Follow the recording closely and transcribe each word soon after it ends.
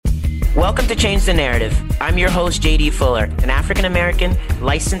Welcome to Change the Narrative. I'm your host, JD Fuller, an African-American,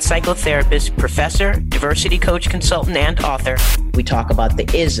 licensed psychotherapist, professor, diversity coach, consultant, and author. We talk about the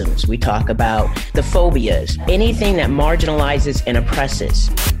isms. We talk about the phobias, anything that marginalizes and oppresses.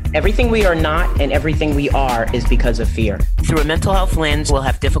 Everything we are not and everything we are is because of fear. Through a mental health lens, we'll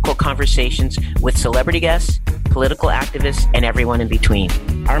have difficult conversations with celebrity guests, political activists, and everyone in between.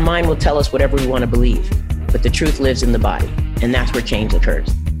 Our mind will tell us whatever we want to believe, but the truth lives in the body, and that's where change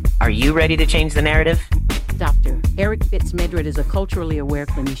occurs. Are you ready to change the narrative? Dr. Eric FitzMedrud is a culturally aware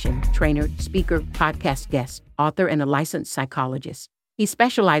clinician, trainer, speaker, podcast guest, author, and a licensed psychologist. He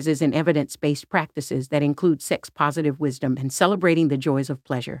specializes in evidence-based practices that include sex-positive wisdom and celebrating the joys of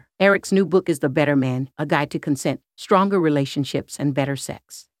pleasure. Eric's new book is The Better Man, A Guide to Consent, Stronger Relationships, and Better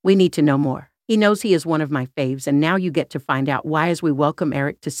Sex. We need to know more. He knows he is one of my faves, and now you get to find out why as we welcome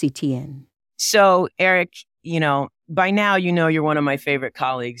Eric to CTN. So, Eric, by now, you're one of my favorite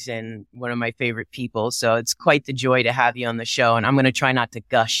colleagues and one of my favorite people. So it's quite the joy to have you on the show. And I'm going to try not to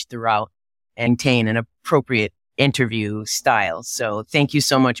gush throughout and maintain an appropriate interview style. So thank you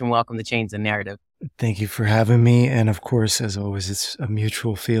so much and welcome to Change the Narrative. Thank you for having me. And of course, as always, it's a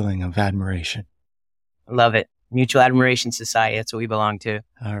mutual feeling of admiration. I love it. Mutual Admiration Society. That's what we belong to.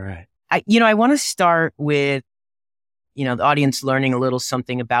 All right. I want to start with, the audience learning a little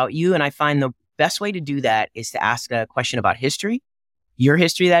something about you. And I find the best way to do that is to ask a question about history, your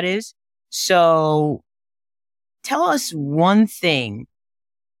history, that is. So tell us one thing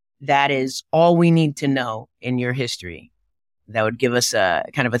that is all we need to know in your history that would give us a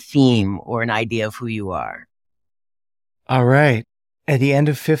kind of a theme or an idea of who you are. All right. At the end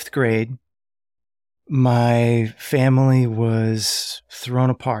of 5th grade, my family was thrown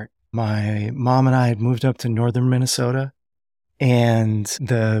apart. My mom and I had moved up to northern Minnesota. And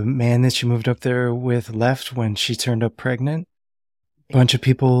the man that she moved up there with left when she turned up pregnant. A bunch of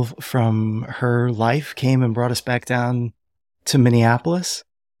people from her life came and brought us back down to Minneapolis.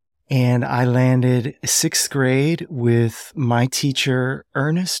 And I landed 6th grade with my teacher,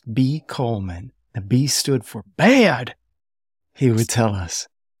 Ernest B. Coleman. The B stood for bad, he would tell us.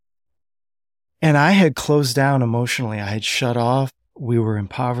 And I had closed down emotionally. I had shut off. We were in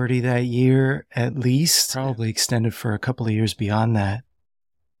poverty that year, at least, probably extended for a couple of years beyond that.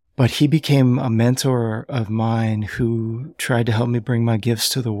 But he became a mentor of mine who tried to help me bring my gifts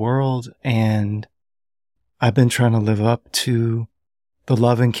to the world. And I've been trying to live up to the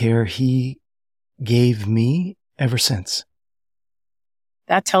love and care he gave me ever since.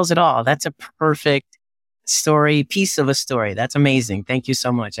 That tells it all. That's a perfect story, piece of a story. That's amazing. Thank you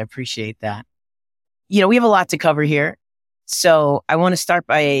so much. I appreciate that. We have a lot to cover here. So I want to start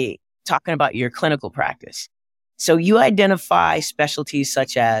by talking about your clinical practice. So you identify specialties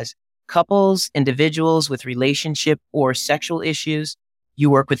such as couples, individuals with relationship or sexual issues. You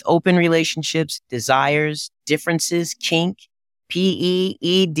work with open relationships, desires, differences, kink, PE,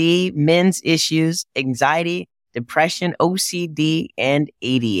 ED, men's issues, anxiety, depression, OCD, and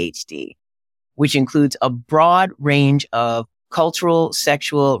ADHD, which includes a broad range of cultural,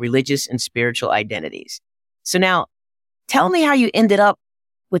 sexual, religious, and spiritual identities. So now, tell me how you ended up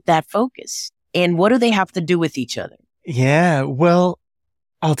with that focus and what do they have to do with each other? Yeah, well,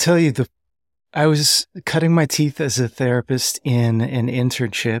 I'll tell you, I was cutting my teeth as a therapist in an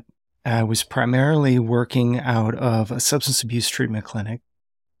internship. I was primarily working out of a substance abuse treatment clinic.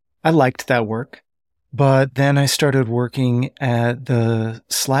 I liked that work, but then I started working at the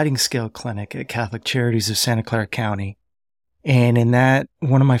sliding scale clinic at Catholic Charities of Santa Clara County. And in that,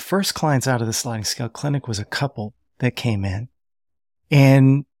 one of my first clients out of the sliding scale clinic was a couple that came in.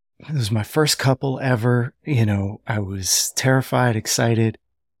 And it was my first couple ever. I was terrified, excited,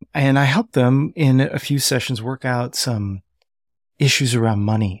 and I helped them in a few sessions work out some issues around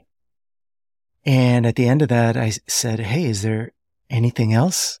money. And at the end of that, I said, hey, is there anything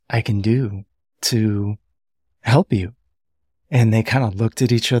else I can do to help you? And they kind of looked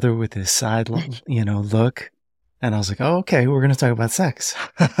at each other with this side, look. And I was like, oh, okay, we're going to talk about sex.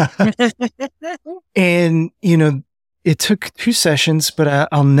 And, it took 2 sessions, but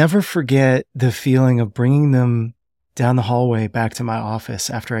I'll never forget the feeling of bringing them down the hallway back to my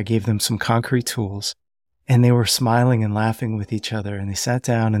office after I gave them some concrete tools. And they were smiling and laughing with each other. And they sat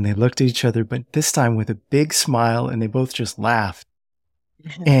down and they looked at each other, but this time with a big smile, and they both just laughed.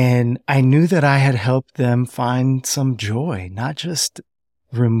 And I knew that I had helped them find some joy, not just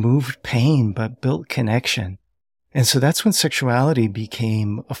removed pain, but built connection. And so that's when sexuality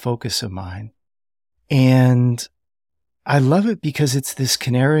became a focus of mine. And I love it because it's this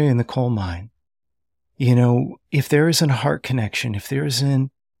canary in the coal mine. If there isn't a heart connection, if there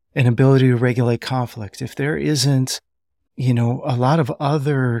isn't an ability to regulate conflict, if there isn't a lot of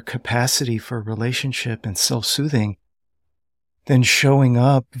other capacity for relationship and self-soothing, then showing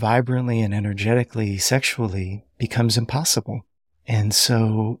up vibrantly and energetically sexually becomes impossible. And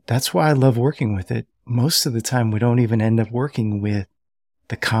so that's why I love working with it. Most of the time, we don't even end up working with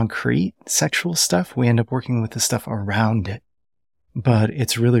the concrete sexual stuff. We end up working with the stuff around it. But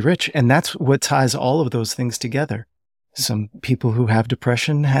it's really rich. And that's what ties all of those things together. Some people who have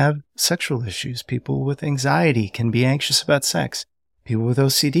depression have sexual issues. People with anxiety can be anxious about sex. People with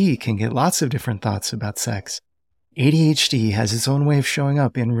OCD can get lots of different thoughts about sex. ADHD has its own way of showing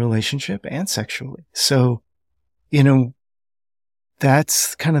up in relationship and sexually. So,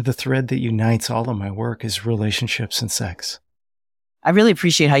 that's kind of the thread that unites all of my work is relationships and sex. I really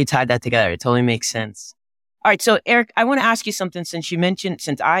appreciate how you tied that together. It totally makes sense. All right. So Eric, I want to ask you something since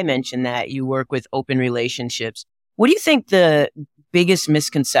I mentioned that you work with open relationships. What do you think the biggest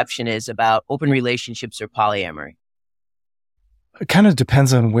misconception is about open relationships or polyamory? It kind of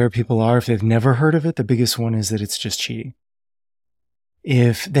depends on where people are. If they've never heard of it, the biggest one is that it's just cheating.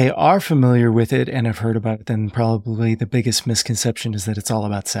 If they are familiar with it and have heard about it, then probably the biggest misconception is that it's all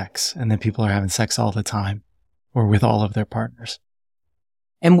about sex and that people are having sex all the time or with all of their partners.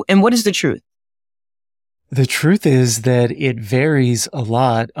 And what is the truth? The truth is that it varies a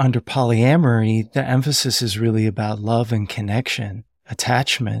lot. Under polyamory, the emphasis is really about love and connection,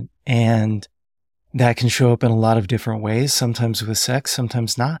 attachment, and that can show up in a lot of different ways, sometimes with sex,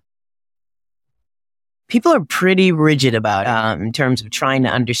 sometimes not. People are pretty rigid about in terms of trying to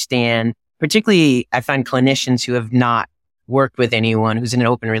understand, particularly I find clinicians who have not worked with anyone who's in an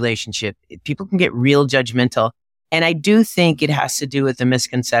open relationship. People can get real judgmental. And I do think it has to do with the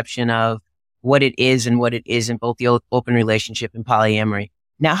misconception of what it is and what it isn't, both the open relationship and polyamory.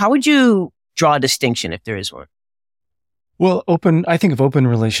 Now, how would you draw a distinction if there is one? Well, I think of open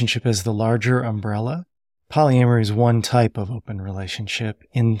relationship as the larger umbrella. Polyamory is one type of open relationship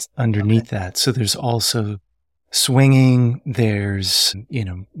underneath that. So there's also swinging. There's,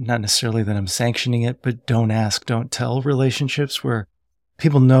 not necessarily that I'm sanctioning it, but don't ask, don't tell relationships where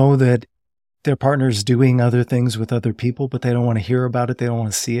people know that their partner's doing other things with other people, but they don't want to hear about it. They don't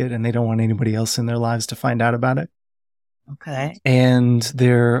want to see it, and they don't want anybody else in their lives to find out about it. Okay. And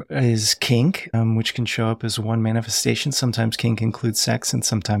there is kink, which can show up as one manifestation. Sometimes kink includes sex, and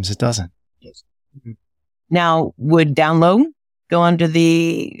sometimes it doesn't. Mm-hmm. Now, would down low go under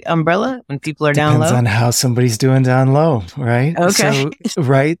the umbrella when people are down low? Depends on how somebody's doing down low, right? Okay. So,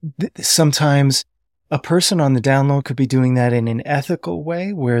 right. Sometimes a person on the down low could be doing that in an ethical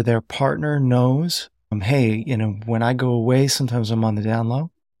way where their partner knows, hey, when I go away, sometimes I'm on the down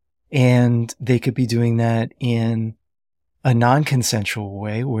low. And they could be doing that in a non-consensual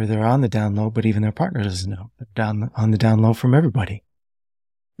way where they're on the down low, but even their partner doesn't know. They're on the down low from everybody.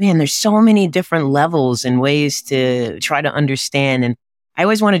 Man, there's so many different levels and ways to try to understand. And I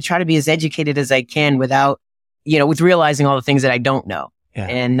always want to try to be as educated as I can without, with realizing all the things that I don't know. Yeah.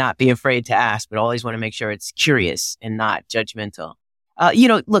 And not be afraid to ask, but always want to make sure it's curious and not judgmental.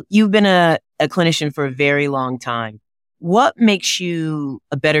 Look, you've been a clinician for a very long time. What makes you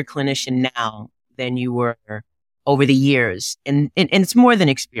a better clinician now than you were over the years? And it's more than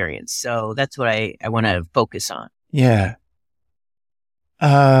experience. So that's what I want to focus on. Yeah.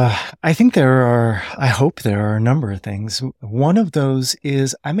 I think I hope there are a number of things. One of those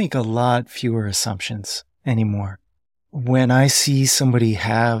is I make a lot fewer assumptions anymore. When I see somebody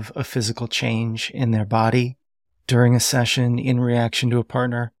have a physical change in their body during a session in reaction to a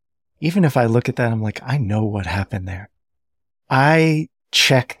partner, even if I look at that, I'm like, I know what happened there. I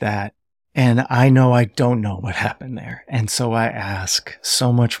check that and I know I don't know what happened there. And so I ask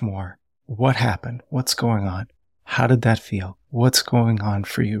so much more. What happened? What's going on? How did that feel? What's going on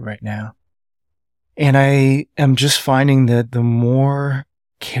for you right now? And I am just finding that the more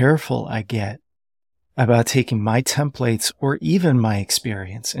careful I get about taking my templates or even my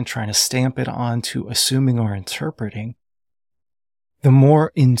experience and trying to stamp it onto assuming or interpreting, the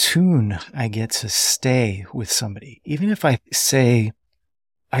more in tune I get to stay with somebody. Even if I say,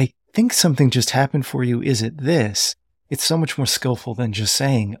 I think something just happened for you, is it this? It's so much more skillful than just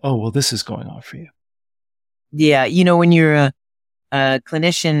saying, oh, well, this is going on for you. Yeah. When you're a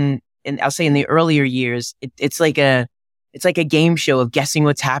clinician, and I'll say in the earlier years, it's like a game show of guessing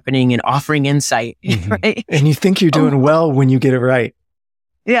what's happening and offering insight, right? And you think you're doing well when you get it right.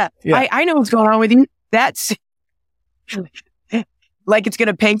 Yeah. I know what's going on with you. That's like it's going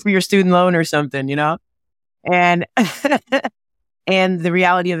to pay for your student loan or something, And and the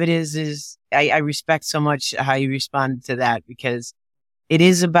reality of it is I respect so much how you respond to that, because it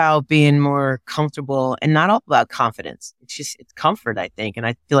is about being more comfortable and not all about confidence. It's comfort, I think. And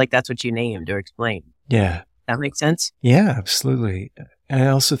I feel like that's what you named or explained. Yeah. That makes sense? Yeah, absolutely. I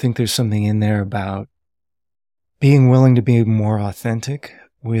also think there's something in there about being willing to be more authentic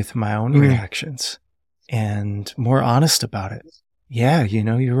with my own reactions and more honest about it. Yeah,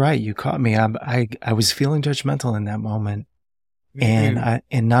 you're right. You caught me. I was feeling judgmental in that moment. And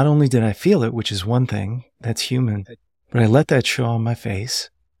not only did I feel it, which is one thing, that's human, but I let that show on my face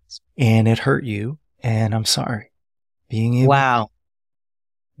and it hurt you. And I'm sorry. Wow.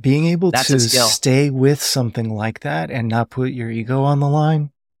 Being able That's to a skill. stay with something like that and not put your ego on the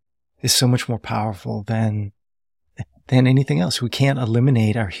line is so much more powerful than anything else. We can't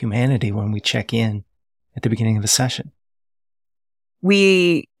eliminate our humanity when we check in at the beginning of a session.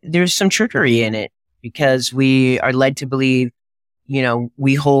 There's some trickery in it because we are led to believe,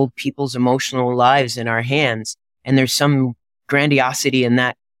 we hold people's emotional lives in our hands, and there's some grandiosity in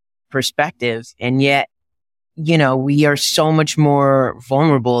that perspective. And yet, we are so much more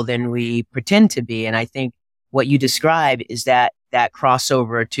vulnerable than we pretend to be. And I think what you describe is that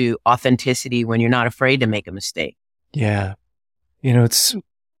crossover to authenticity when you're not afraid to make a mistake. Yeah.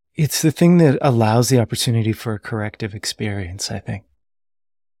 It's the thing that allows the opportunity for a corrective experience, I think.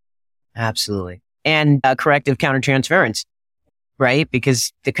 Absolutely. And corrective countertransference, right?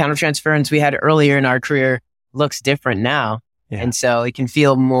 Because the countertransference we had earlier in our career looks different now. Yeah. And so it can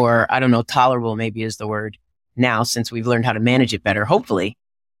feel more, tolerable maybe is the word now, since we've learned how to manage it better, hopefully.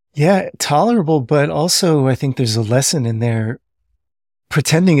 Yeah, tolerable, but also I think there's a lesson in there.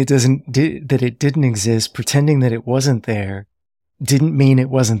 Pretending that it didn't exist, pretending that it wasn't there, didn't mean it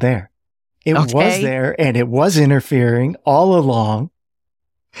wasn't there. It was there, and it was interfering all along.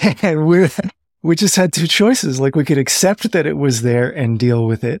 And we just had two choices. Like, we could accept that it was there and deal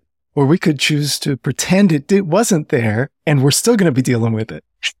with it, or we could choose to pretend it wasn't there, and we're still going to be dealing with it.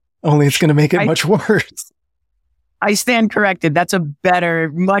 Only it's going to make it much worse. I stand corrected. That's a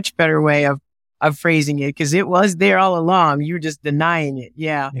much better way of phrasing it, because it was there all along. You were just denying it.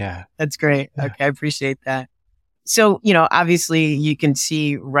 Yeah. Yeah. That's great. Yeah. Okay. I appreciate that. So, obviously you can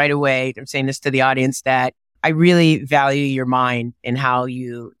see right away, I'm saying this to the audience, that I really value your mind and how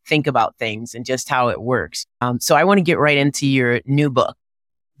you think about things and just how it works. So I want to get right into your new book,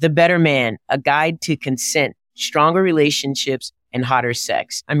 The Better Man, A Guide to Consent, Stronger Relationships, and Hotter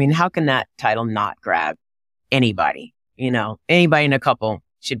Sex. I mean, how can that title not grab anybody? Anybody in a couple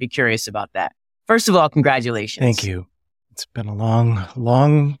should be curious about that. First of all, congratulations. Thank you. It's been a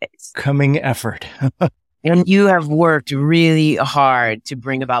long coming effort. And you have worked really hard to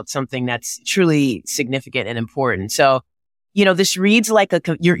bring about something that's truly significant and important. So, this reads like I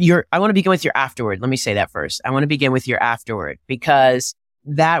want to begin with your afterword. Let me say that first. I want to begin with your afterword, because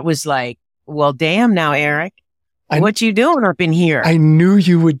that was like, well, damn now, Eric, what you doing up in here? I knew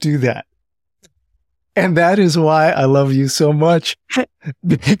you would do that. And that is why I love you so much,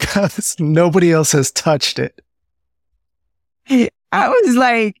 because nobody else has touched it. I was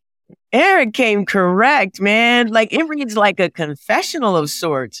like, Eric came correct, man. Like, it reads like a confessional of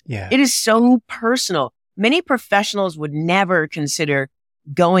sorts. Yeah. It is so personal. Many professionals would never consider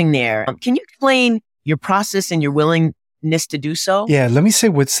going there. Can you explain your process and your willingness to do so? Yeah, let me say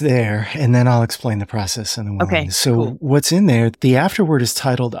what's there, and then I'll explain the process and the willingness. Okay, so cool. What's in there, the afterword is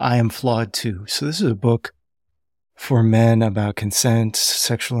titled, I Am Flawed Too. So this is a book for men about consent,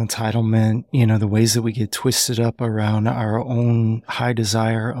 sexual entitlement, the ways that we get twisted up around our own high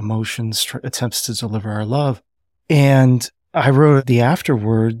desire, emotions, attempts to deliver our love. And I wrote the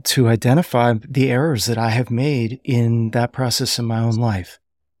afterword to identify the errors that I have made in that process in my own life.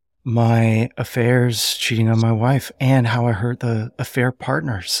 My affairs, cheating on my wife, and how I hurt the affair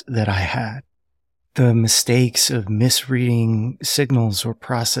partners that I had. The mistakes of misreading signals or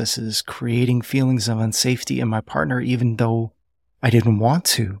processes, creating feelings of unsafety in my partner, even though I didn't want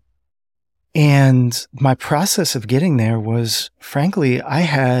to. And my process of getting there was, frankly, I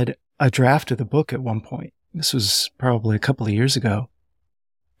had a draft of the book at one point. This was probably a couple of years ago.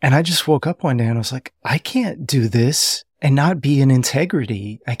 And I just woke up one day and I was like, I can't do this and not be in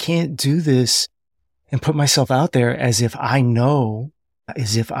integrity. I can't do this and put myself out there as if I know,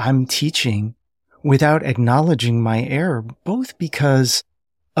 as if I'm teaching, without acknowledging my error, both because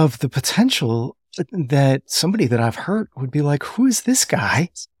of the potential that somebody that I've hurt would be like, who is this guy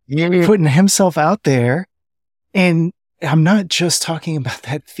putting himself out there? And I'm not just talking about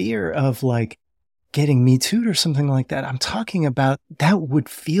that fear of like getting Me Too'd or something like that. I'm talking about that would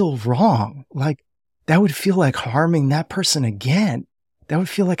feel wrong. Like that would feel like harming that person again. That would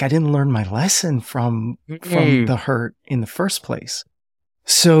feel like I didn't learn my lesson from the hurt in the first place.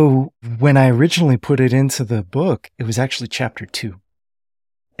 So when I originally put it into the book, it was actually chapter 2.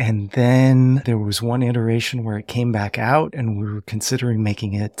 And then there was one iteration where it came back out and we were considering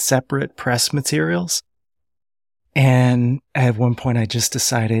making it separate press materials. And at one point I just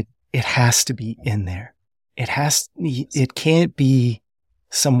decided it has to be in there. It can't be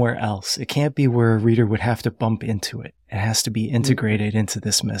somewhere else. It can't be where a reader would have to bump into it. It has to be integrated into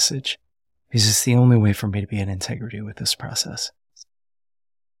this message, because it's the only way for me to be in integrity with this process.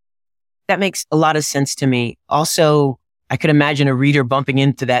 That makes a lot of sense to me. Also, I could imagine a reader bumping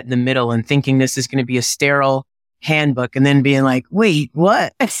into that in the middle and thinking this is going to be a sterile handbook and then being like, wait,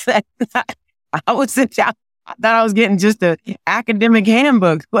 what? I was I thought I was getting just an academic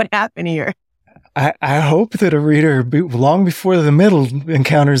handbook. What happened here? I hope that a reader, long before the middle,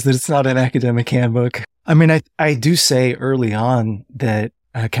 encounters that it's not an academic handbook. I mean, I do say early on that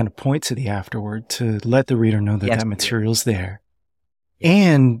I kind of point to the afterword to let the reader know that that material's there.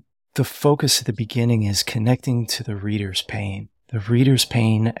 And the focus at the beginning is connecting to the reader's pain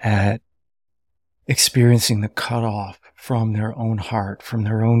at experiencing the cutoff from their own heart, from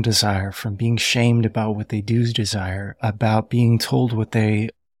their own desire, from being shamed about what they do desire, about being told what they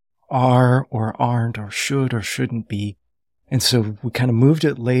are or aren't or should or shouldn't be. And so we kind of moved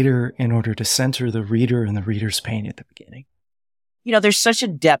it later in order to center the reader and the reader's pain at the beginning. You know, there's such a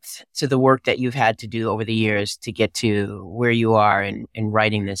depth to the work that you've had to do over the years to get to where you are in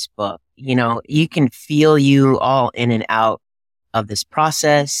writing this book. You know, you can feel you all in and out of this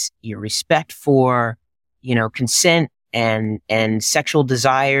process, your respect for, you know, consent and sexual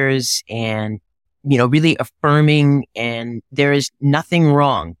desires and, you know, really affirming, and there is nothing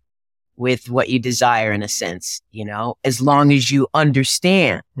wrong with what you desire in a sense, you know, as long as you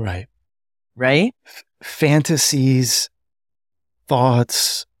understand. Right. Right? Fantasies,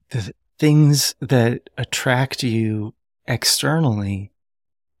 thoughts, the things that attract you externally,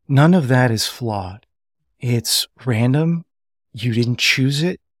 none of that is flawed. It's random. You didn't choose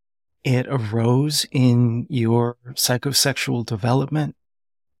it. It arose in your psychosexual development.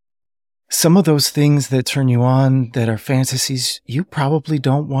 Some of those things that turn you on that are fantasies, you probably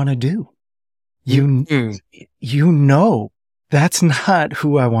don't want to do. You know, that's not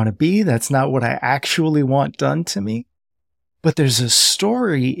who I want to be. That's not what I actually want done to me. But there's a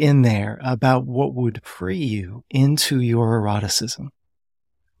story in there about what would free you into your eroticism.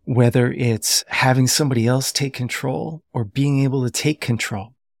 Whether it's having somebody else take control or being able to take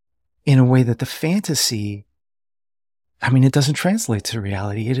control in a way that the fantasy, I mean, it doesn't translate to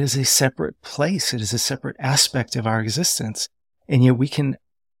reality. It is a separate place. It is a separate aspect of our existence. And yet we can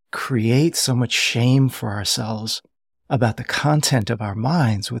create so much shame for ourselves about the content of our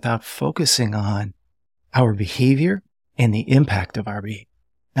minds without focusing on our behavior and the impact of our behavior.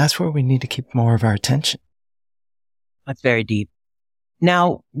 That's where we need to keep more of our attention. That's very deep.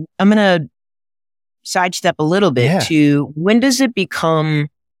 Now, I'm going to sidestep a little bit to when does it become,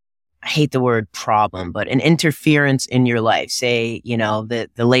 I hate the word problem, but an interference in your life? Say, you know, the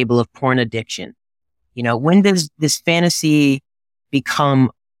label of porn addiction. You know, when does this fantasy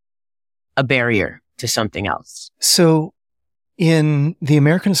become a barrier to something else? So in the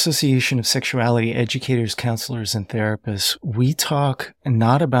American Association of Sexuality Educators, Counselors, and Therapists, we talk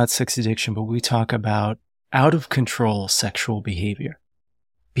not about sex addiction, but we talk about out of control sexual behavior.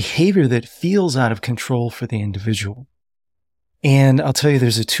 Behavior that feels out of control for the individual. And I'll tell you,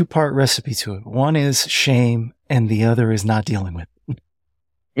 there's a two-part recipe to it. One is shame, and the other is not dealing with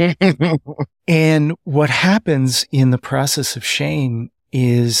it. And what happens in the process of shame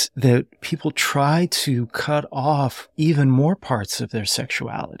is that people try to cut off even more parts of their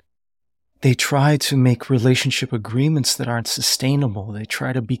sexuality. They try to make relationship agreements that aren't sustainable. They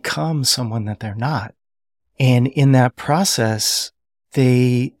try to become someone that they're not. And in that process,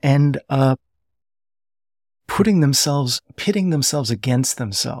 they end up pitting themselves against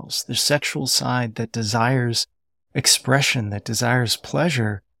themselves. Their sexual side that desires expression, that desires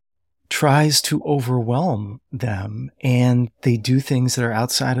pleasure, tries to overwhelm them, and they do things that are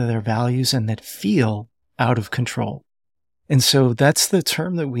outside of their values and that feel out of control. And so that's the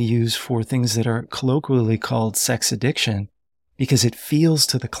term that we use for things that are colloquially called sex addiction, because it feels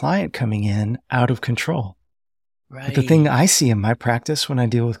to the client coming in out of control. Right. But the thing I see in my practice when I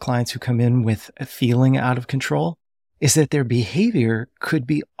deal with clients who come in with a feeling out of control is that their behavior could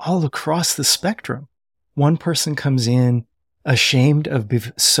be all across the spectrum. One person comes in ashamed of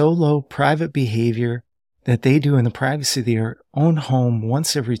solo private behavior that they do in the privacy of their own home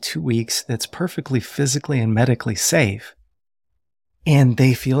once every 2 weeks that's perfectly physically and medically safe. And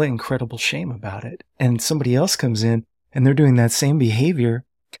they feel incredible shame about it. And somebody else comes in and they're doing that same behavior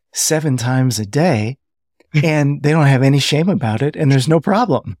 7 times a day and they don't have any shame about it and there's no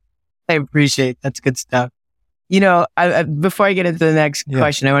problem. I appreciate that's good stuff. You know, before I get into the next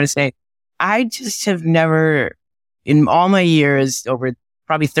question, I want to say, I just have never, in all my years, over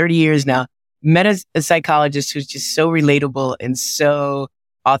probably 30 years now, met a psychologist who's just so relatable and so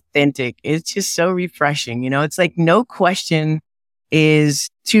authentic. It's just so refreshing. It's like no question is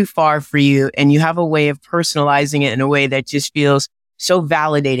too far for you, and you have a way of personalizing it in a way that just feels so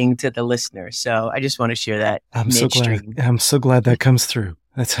validating to the listener. So I just want to share that. I'm so glad that comes through.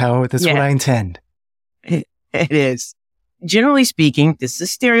 That's what I intend. It is. Generally speaking, this is a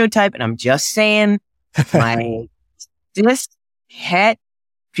stereotype, and I'm just saying my het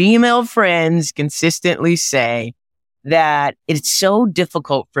female friends consistently say that it's so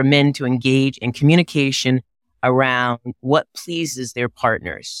difficult for men to engage in communication around what pleases their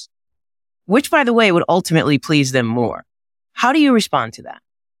partners, which, by the way, would ultimately please them more. How do you respond to that?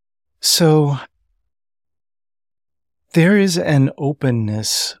 So there is an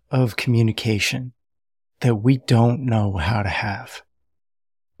openness of communication that we don't know how to have.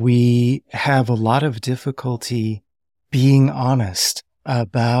 We have a lot of difficulty being honest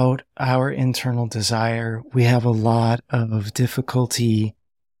about our internal desire. We have a lot of difficulty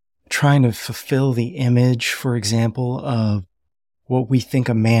trying to fulfill the image, for example, of what we think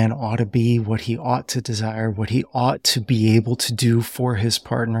a man ought to be, what he ought to desire, what he ought to be able to do for his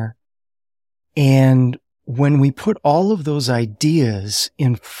partner. And when we put all of those ideas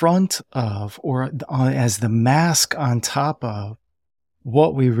in front of, or as the mask on top of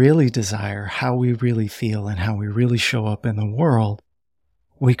what we really desire, how we really feel, and how we really show up in the world,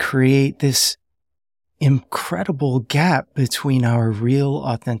 we create this incredible gap between our real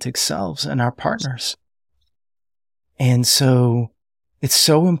authentic selves and our partners. And so it's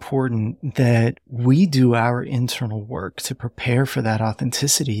so important that we do our internal work to prepare for that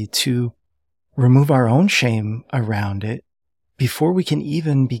authenticity, to remove our own shame around it before we can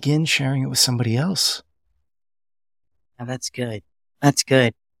even begin sharing it with somebody else. Oh, that's good. That's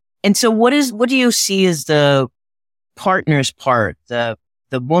good. And so what do you see as the partner's part, the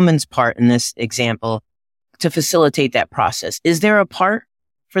woman's part in this example to facilitate that process? Is there a part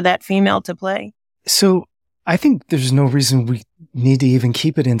for that female to play? So I think there's no reason we need to even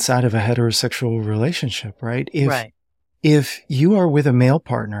keep it inside of a heterosexual relationship, right? If you are with a male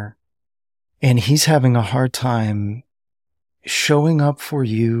partner and he's having a hard time showing up for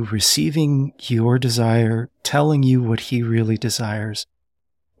you, receiving your desire, telling you what he really desires,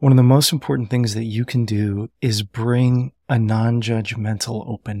 one of the most important things that you can do is bring a non-judgmental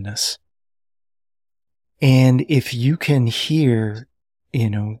openness. And if you can hear,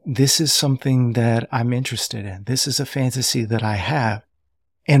 this is something that I'm interested in, this is a fantasy that I have,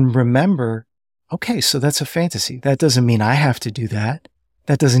 and remember, okay, so that's a fantasy. That doesn't mean I have to do that.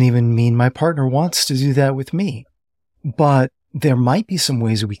 That doesn't even mean my partner wants to do that with me. But there might be some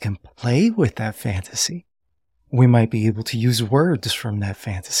ways we can play with that fantasy. We might be able to use words from that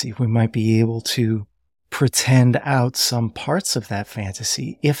fantasy. We might be able to pretend out some parts of that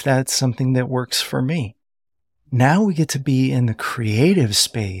fantasy if that's something that works for me. Now we get to be in the creative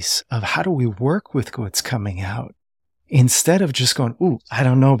space of how do we work with what's coming out instead of just going, ooh, I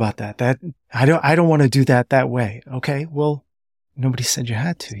don't know about that. I don't want to do that way. Okay. Well, nobody said you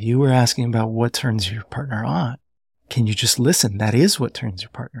had to. You were asking about what turns your partner on. Can you just listen? That is what turns your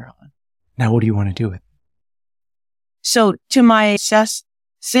partner on. Now, what do you want to do with it? So to my cis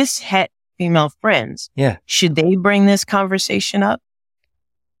het female friends, should they bring this conversation up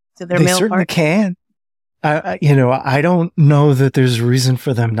to their male partner? They certainly can. I don't know that there's reason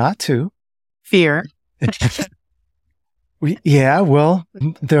for them not to. Fear. Well,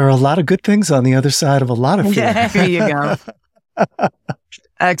 there are a lot of good things on the other side of a lot of fear. There you go.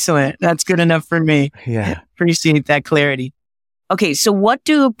 Excellent. That's good enough for me. Yeah. Appreciate that clarity. Okay. So what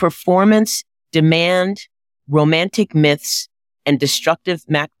do performance, demand, romantic myths, and destructive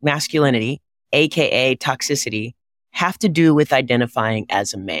masculinity, aka toxicity, have to do with identifying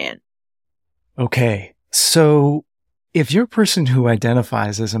as a man? Okay. So if you're a person who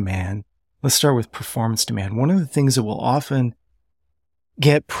identifies as a man, let's start with performance demand. One of the things that will often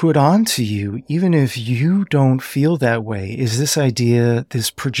get put onto you, even if you don't feel that way, is this idea,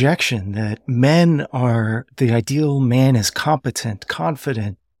 this projection that the ideal man is competent,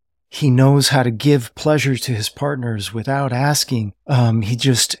 confident. He knows how to give pleasure to his partners without asking. He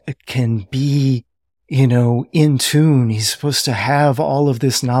just can be, in tune. He's supposed to have all of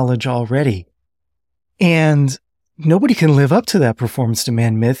this knowledge already. And nobody can live up to that performance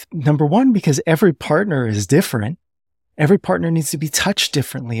demand myth. Number one, because every partner is different. Every partner needs to be touched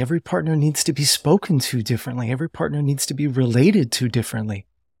differently. Every partner needs to be spoken to differently. Every partner needs to be related to differently.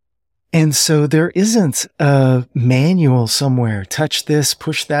 And so there isn't a manual somewhere, touch this,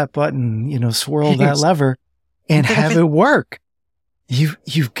 push that button, swirl that lever and have it work.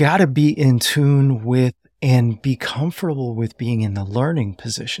 You've got to be in tune with and be comfortable with being in the learning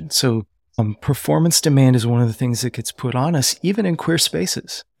position. So Performance demand is one of the things that gets put on us, even in queer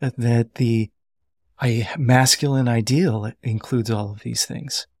spaces, that a masculine ideal includes all of these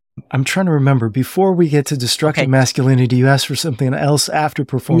things. I'm trying to remember, before we get to destructive masculinity, you asked for something else after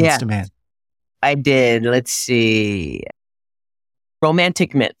performance demand. I did. Let's see.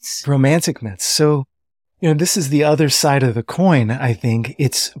 Romantic myths. Romantic myths. So, this is the other side of the coin, I think.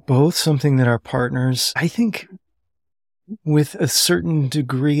 It's both something that our partners, I think, with a certain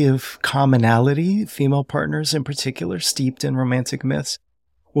degree of commonality, female partners in particular, steeped in romantic myths,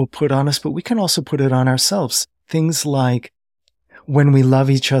 will put on us, but we can also put it on ourselves. Things like, when we love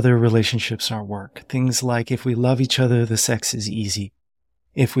each other, relationships aren't work. Things like, if we love each other, the sex is easy.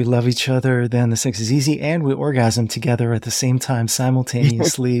 If we love each other, then the sex is easy and we orgasm together at the same time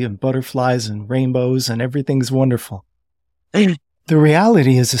simultaneously and butterflies and rainbows and everything's wonderful. The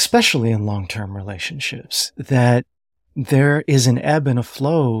reality is, especially in long-term relationships, that there is an ebb and a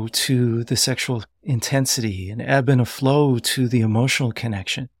flow to the sexual intensity, an ebb and a flow to the emotional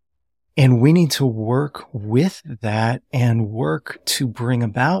connection. And we need to work with that and work to bring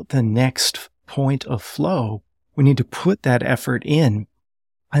about the next point of flow. We need to put that effort in.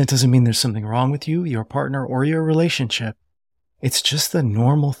 And it doesn't mean there's something wrong with you, your partner, or your relationship. It's just the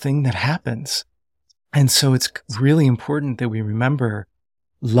normal thing that happens. And so it's really important that we remember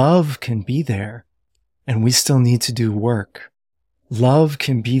love can be there and we still need to do work. Love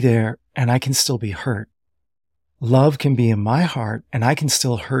can be there and I can still be hurt. Love can be in my heart and I can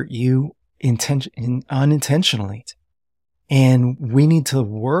still hurt you unintentionally. And we need to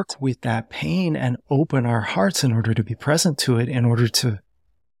work with that pain and open our hearts in order to be present to it, in order to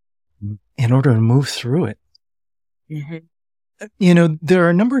move through it. Mm-hmm. There are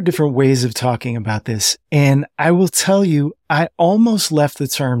a number of different ways of talking about this. And I will tell you, I almost left the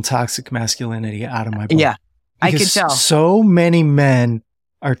term toxic masculinity out of my book. Yeah, I could tell. So many men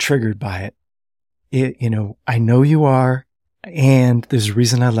are triggered by it. I know you are, and there's a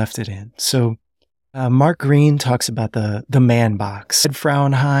reason I left it in. So Mark Green talks about the man box. Ed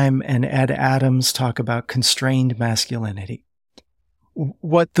Frauenheim and Ed Adams talk about constrained masculinity.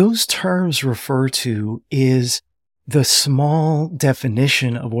 What those terms refer to is the small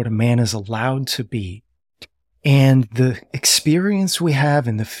definition of what a man is allowed to be, and the experience we have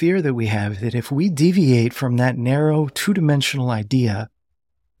and the fear that we have that if we deviate from that narrow two-dimensional idea,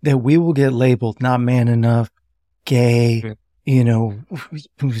 that we will get labeled not man enough, gay,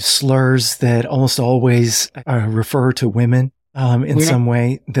 slurs that almost always refer to women in some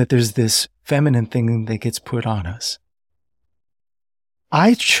way, that there's this feminine thing that gets put on us.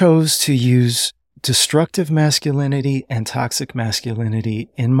 I chose to use destructive masculinity and toxic masculinity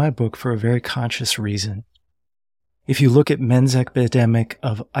in my book for a very conscious reason. If you look at men's epidemic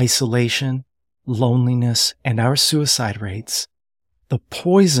of isolation, loneliness, and our suicide rates, the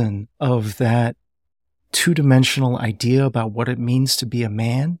poison of that two-dimensional idea about what it means to be a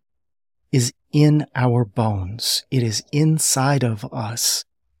man is in our bones. It is inside of us,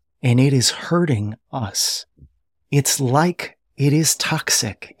 and it is hurting us. It's like it is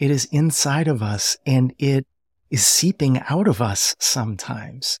toxic. It is inside of us, and it is seeping out of us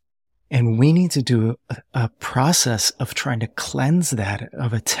sometimes. And we need to do a process of trying to cleanse that,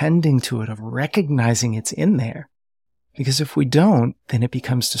 of attending to it, of recognizing it's in there. Because if we don't, then it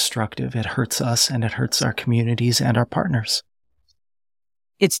becomes destructive. It hurts us and it hurts our communities and our partners.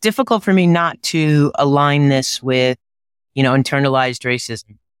 It's difficult for me not to align this with, internalized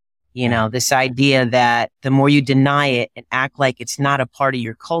racism. This idea that the more you deny it and act like it's not a part of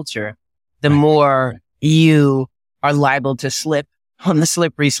your culture, the more you are liable to slip on the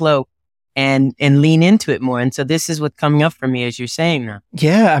slippery slope and lean into it more. And so this is what's coming up for me as you're saying that.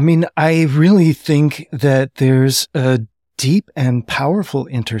 Yeah. I really think that there's a deep and powerful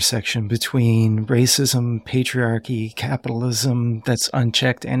intersection between racism, patriarchy, capitalism that's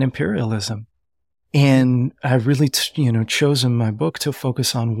unchecked, and imperialism. And I've really, chosen my book to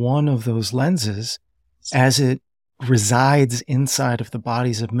focus on one of those lenses as it resides inside of the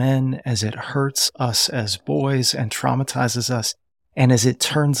bodies of men, as it hurts us as boys and traumatizes us, and as it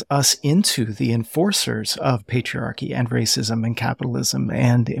turns us into the enforcers of patriarchy and racism and capitalism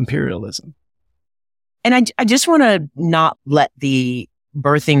and imperialism. And I just want to not let the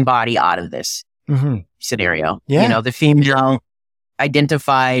birthing body out of this scenario. Yeah. The female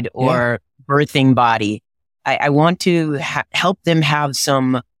identified or birthing body. I want to help them have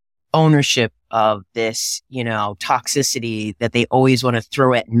some ownership of this, toxicity that they always want to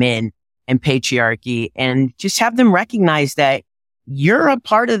throw at men and patriarchy, and just have them recognize that you're a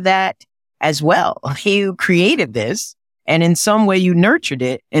part of that as well. You created this, and in some way you nurtured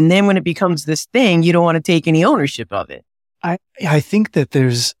it. And then when it becomes this thing, you don't want to take any ownership of it. I think that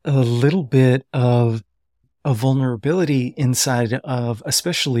there's a little bit of a vulnerability inside of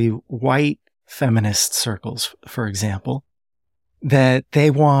especially white feminist circles, for example, that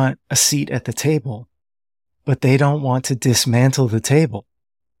they want a seat at the table, but they don't want to dismantle the table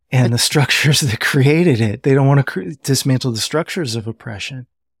and the structures that created it. They don't want to dismantle the structures of oppression.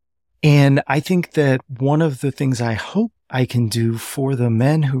 And I think that one of the things I hope I can do for the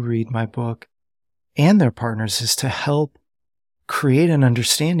men who read my book and their partners is to help create an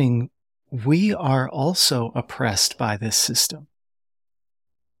understanding we are also oppressed by this system.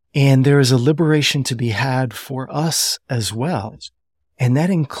 And there is a liberation to be had for us as well. And that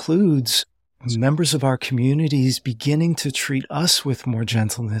includes members of our communities beginning to treat us with more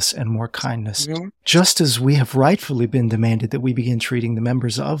gentleness and more kindness, just as we have rightfully been demanded that we begin treating the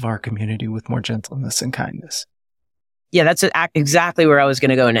members of our community with more gentleness and kindness. Yeah, that's exactly where I was going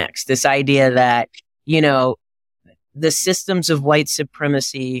to go next. This idea that, the systems of white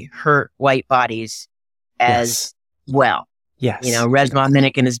supremacy hurt white bodies as well. Yes. Resmaa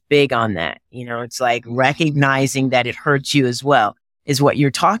Menakem is big on that. It's like recognizing that it hurts you as well is what you're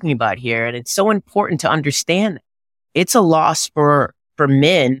talking about here. And it's so important to understand that. It's a loss for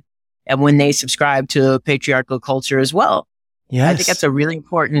men and when they subscribe to patriarchal culture as well. Yes. I think that's a really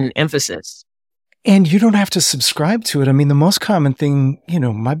important emphasis. And you don't have to subscribe to it. I mean, the most common thing,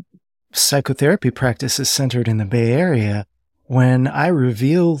 my psychotherapy practice is centered in the Bay Area. When I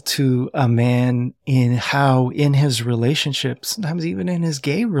reveal to a man in how in his relationship, sometimes even in his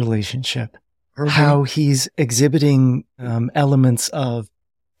gay relationship, how he's exhibiting elements of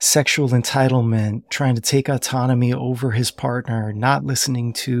sexual entitlement, trying to take autonomy over his partner, not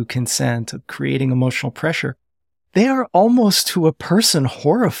listening to consent, creating emotional pressure, they are almost to a person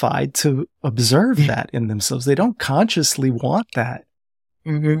horrified to observe that in themselves. They don't consciously want that.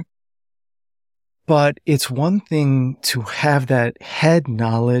 But it's one thing to have that head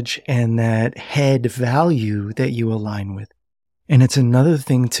knowledge and that head value that you align with. And it's another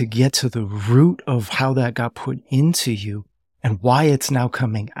thing to get to the root of how that got put into you and why it's now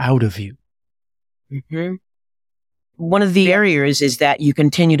coming out of you. One of the barriers is that you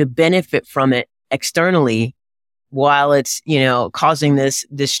continue to benefit from it externally while it's, causing this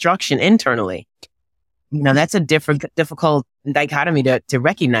destruction internally. That's a difficult dichotomy to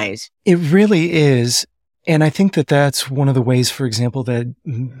recognize. It really is. And I think that that's one of the ways, for example, that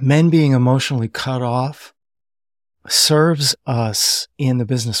men being emotionally cut off serves us in the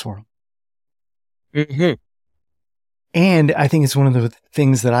business world. And I think it's one of the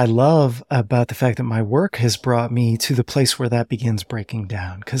things that I love about the fact that my work has brought me to the place where that begins breaking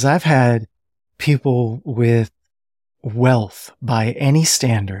down. Because I've had people with wealth by any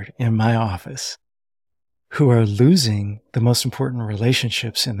standard in my office who are losing the most important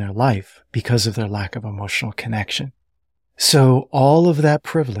relationships in their life because of their lack of emotional connection. So all of that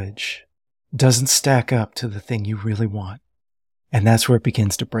privilege doesn't stack up to the thing you really want. And that's where it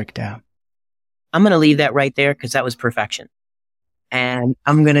begins to break down. I'm going to leave that right there because that was perfection. And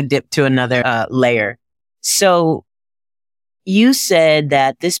I'm going to dip to another layer. So you said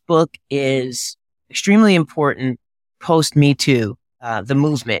that this book is extremely important post Me Too, the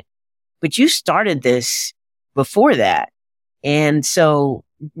movement, but you started this before that. And so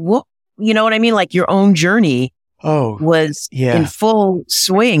what, you know what I mean? Like your own journey was in full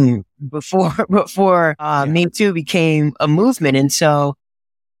swing before Me Too became a movement. And so,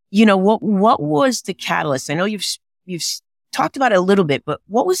 what was the catalyst? I know you've talked about it a little bit, but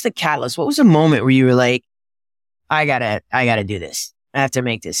what was the catalyst? What was the moment where you were like, I gotta do this. I have to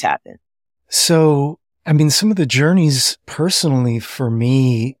make this happen. So, I mean, some of the journeys personally for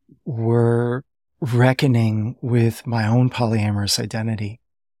me were reckoning with my own polyamorous identity.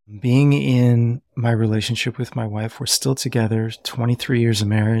 Being in my relationship with my wife, we're still together, 23 years of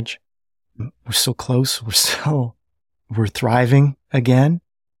marriage. We're still close. We're thriving again.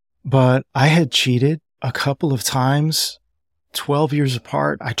 But I had cheated a couple of times, 12 years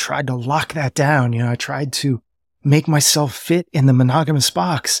apart. I tried to lock that down. I tried to make myself fit in the monogamous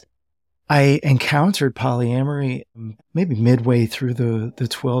box. I encountered polyamory maybe midway through the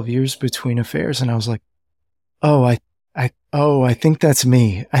 12 years between affairs. And I was like, I think that's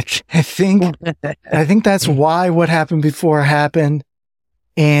me. I think that's why what happened before happened.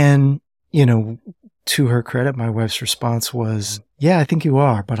 And, to her credit, my wife's response was, yeah, I think you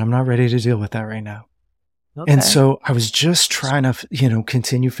are, but I'm not ready to deal with that right now. Okay. And so I was just trying to,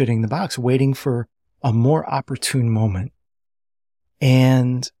 continue fitting the box, waiting for a more opportune moment.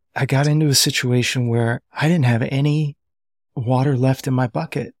 And I got into a situation where I didn't have any water left in my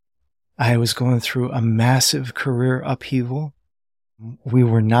bucket. I was going through a massive career upheaval. We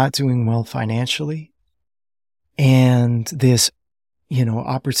were not doing well financially. And this,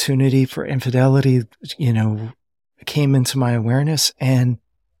 opportunity for infidelity, came into my awareness, and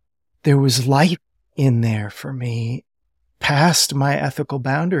there was light in there for me past my ethical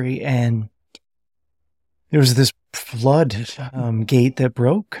boundary. And there was this flood gate that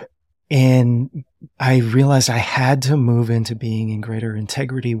broke. And I realized I had to move into being in greater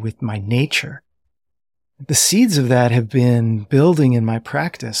integrity with my nature. The seeds of that have been building in my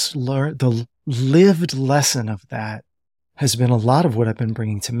practice. The lived lesson of that has been a lot of what I've been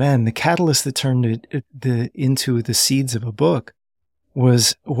bringing to men. The catalyst that turned it into the seeds of a book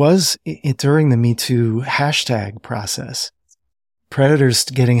was during the Me Too hashtag process. Predators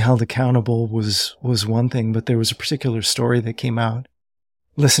getting held accountable was one thing, but there was a particular story that came out.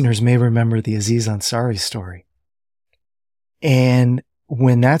 Listeners may remember the Aziz Ansari story. And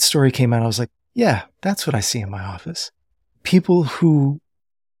when that story came out, I was like, yeah, that's what I see in my office. People who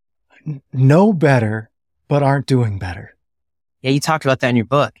know better, but aren't doing better. Yeah, you talked about that in your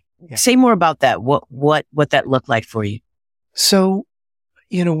book. Yeah. Say more about that. What that looked like for you. So,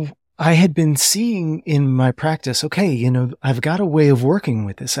 I had been seeing in my practice, okay, I've got a way of working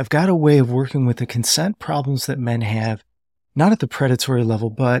with this. I've got a way of working with the consent problems that men have, not at the predatory level,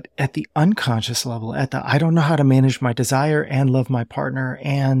 but at the unconscious level, I don't know how to manage my desire and love my partner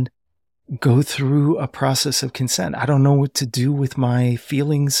and go through a process of consent. I don't know what to do with my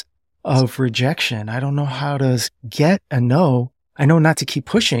feelings of rejection. I don't know how to get a no. I know not to keep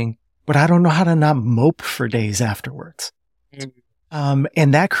pushing, but I don't know how to not mope for days afterwards.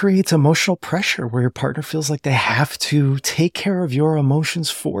 And that creates emotional pressure where your partner feels like they have to take care of your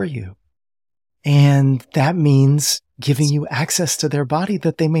emotions for you. And that means giving you access to their body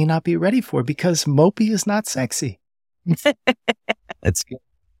that they may not be ready for, because mopey is not sexy. That's good.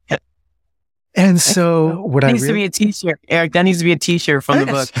 And so what needs to be a t-shirt, Eric. That needs to be a t-shirt from the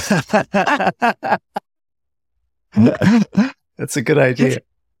book. That's a good idea.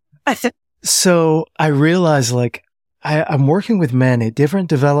 So I realized I'm working with men at different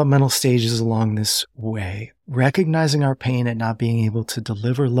developmental stages along this way, recognizing our pain at not being able to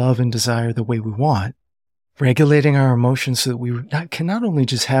deliver love and desire the way we want, regulating our emotions so that we can not only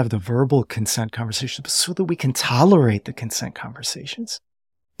just have the verbal consent conversations, but so that we can tolerate the consent conversations,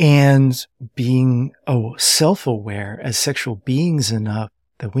 and being self-aware as sexual beings enough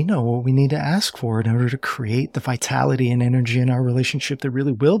that we know what we need to ask for in order to create the vitality and energy in our relationship that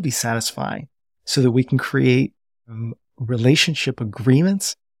really will be satisfying, so that we can create relationship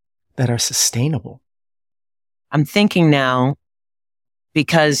agreements that are sustainable. I'm thinking now,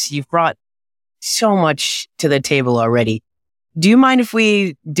 because you've brought so much to the table already. Do you mind if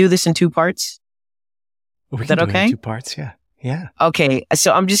we do this in 2 parts? Is that okay? In 2 parts, yeah. Yeah. Okay.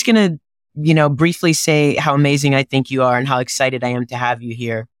 So I'm just going to, briefly say how amazing I think you are and how excited I am to have you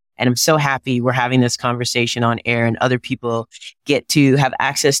here. And I'm so happy we're having this conversation on air and other people get to have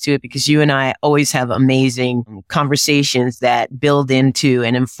access to it, because you and I always have amazing conversations that build into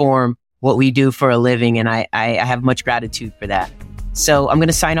and inform what we do for a living. And I have much gratitude for that. So I'm going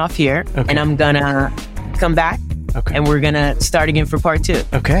to sign off here, and I'm going to come back. Okay. And we're going to start again for part 2.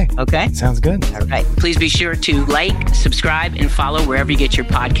 Okay. Okay. Sounds good. All right. Please be sure to like, subscribe, and follow wherever you get your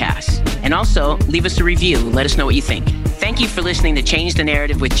podcasts. And also leave us a review. Let us know what you think. Thank you for listening to Change the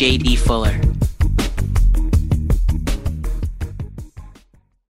Narrative with J.D. Fuller.